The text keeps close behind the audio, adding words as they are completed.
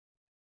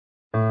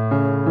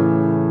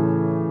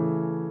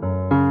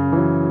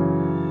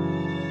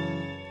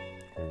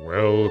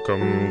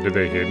Welcome to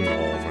the Hidden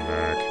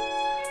Almanac.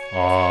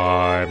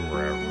 I'm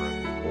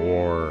Reverend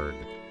Ward.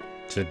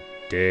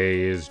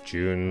 Today is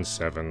June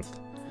 7th,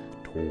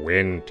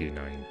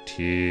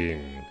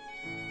 2019.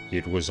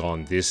 It was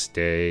on this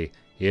day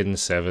in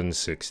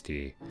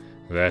 760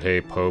 that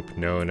a pope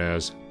known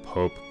as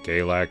Pope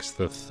Galax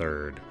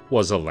III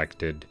was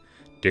elected,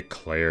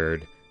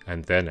 declared,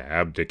 and then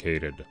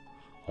abdicated,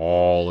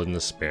 all in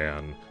the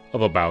span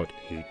of about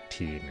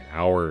 18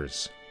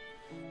 hours.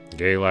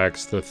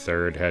 Galax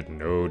III had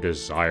no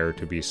desire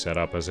to be set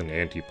up as an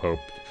anti-pope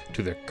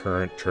to the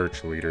current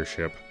church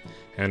leadership,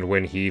 and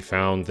when he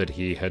found that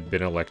he had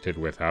been elected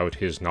without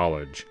his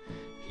knowledge,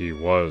 he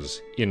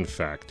was, in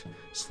fact,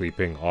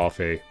 sleeping off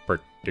a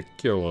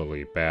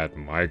particularly bad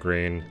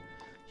migraine.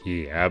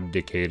 He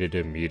abdicated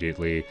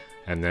immediately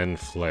and then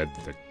fled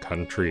the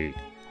country.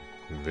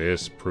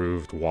 This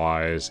proved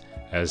wise,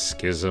 as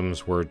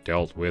schisms were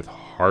dealt with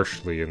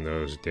harshly in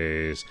those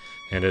days,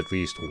 and at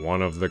least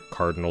one of the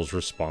cardinals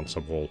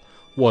responsible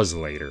was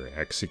later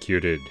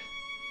executed.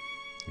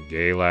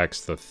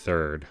 Galax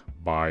III,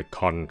 by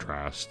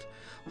contrast,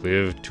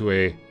 lived to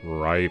a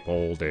ripe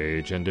old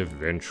age and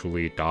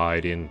eventually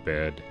died in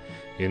bed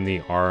in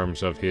the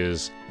arms of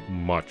his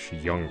much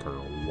younger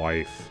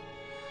wife.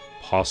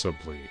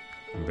 Possibly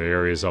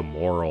there is a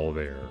moral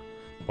there,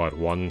 but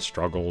one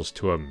struggles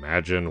to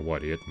imagine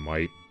what it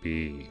might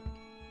be.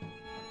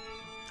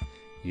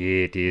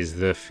 It is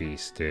the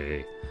feast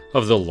day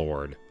of the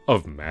Lord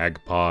of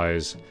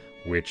Magpies,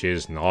 which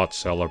is not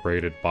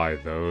celebrated by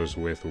those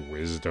with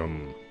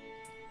wisdom.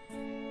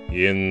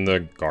 In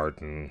the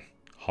garden,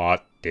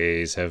 hot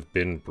days have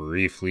been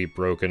briefly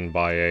broken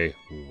by a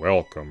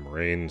welcome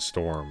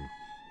rainstorm.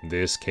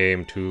 This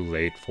came too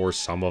late for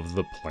some of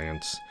the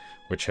plants,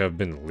 which have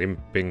been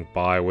limping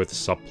by with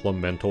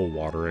supplemental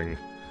watering,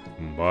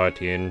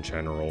 but in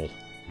general,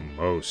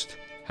 most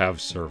have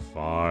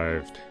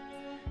survived.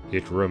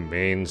 It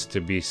remains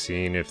to be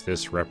seen if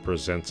this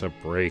represents a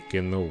break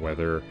in the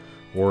weather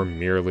or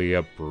merely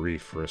a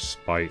brief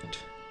respite.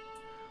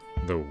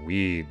 The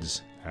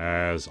weeds,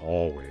 as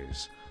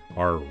always,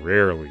 are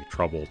rarely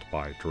troubled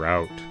by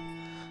drought.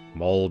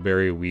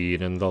 Mulberry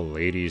weed and the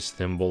lady's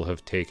thimble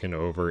have taken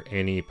over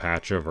any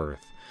patch of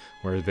earth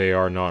where they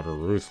are not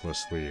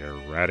ruthlessly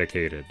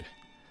eradicated.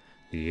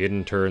 The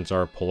interns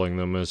are pulling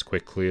them as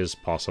quickly as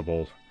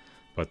possible,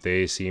 but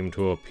they seem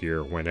to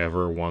appear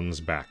whenever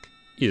one's back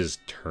is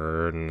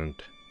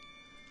turned.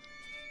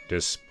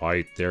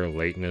 Despite their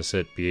lateness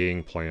at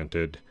being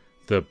planted,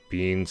 the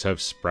beans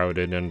have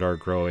sprouted and are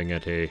growing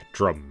at a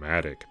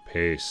dramatic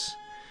pace.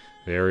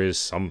 There is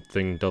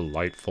something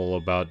delightful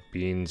about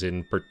beans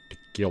in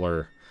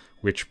particular,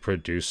 which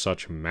produce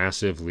such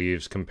massive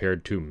leaves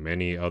compared to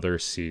many other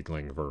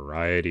seedling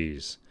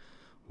varieties.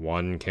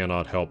 One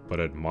cannot help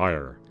but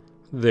admire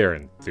their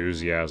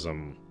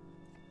enthusiasm.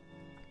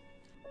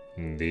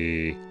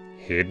 The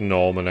Hidden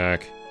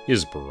Almanac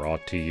is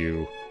brought to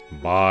you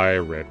by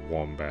Red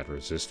Wombat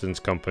Resistance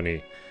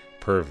Company,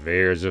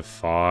 purveyors of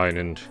fine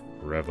and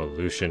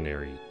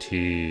revolutionary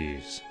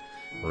teas.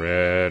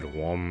 Red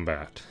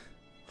Wombat,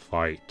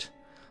 fight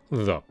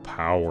the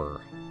power.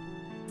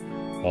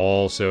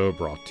 Also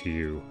brought to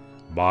you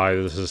by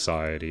the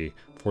Society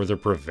for the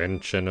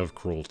Prevention of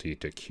Cruelty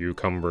to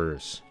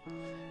Cucumbers.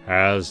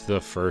 As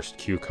the first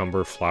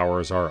cucumber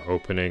flowers are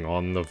opening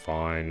on the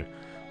vine,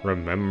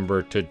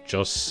 remember to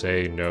just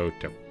say no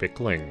to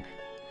pickling.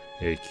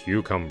 A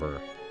cucumber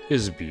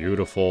is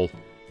beautiful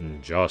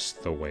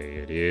just the way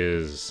it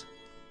is.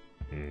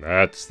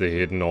 That's the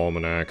Hidden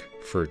Almanac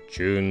for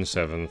June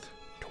 7th,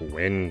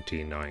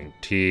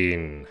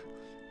 2019.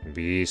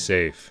 Be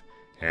safe,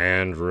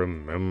 and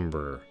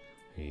remember,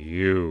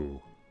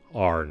 you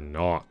are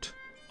not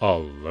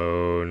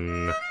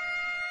alone.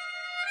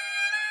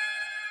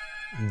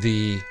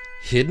 The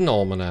Hidden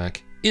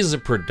Almanac is a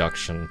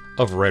production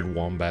of Red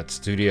Wombat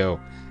Studio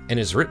and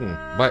is written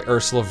by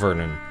Ursula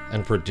Vernon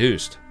and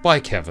produced by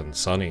Kevin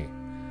Sonney.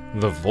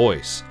 The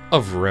voice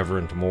of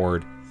Reverend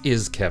Mord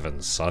is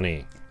Kevin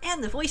Sonney.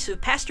 And the voice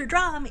of Pastor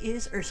Drum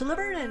is Ursula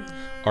Vernon.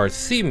 Our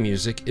theme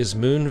music is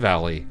Moon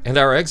Valley, and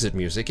our exit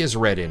music is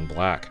Red in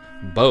Black,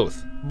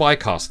 both by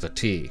Costa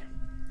T.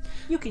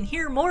 You can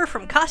hear more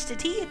from Costa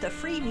T at the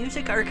Free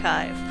Music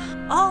Archive.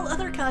 All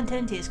other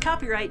content is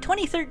copyright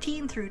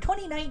 2013 through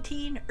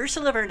 2019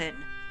 Ursula Vernon.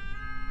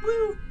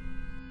 Woo!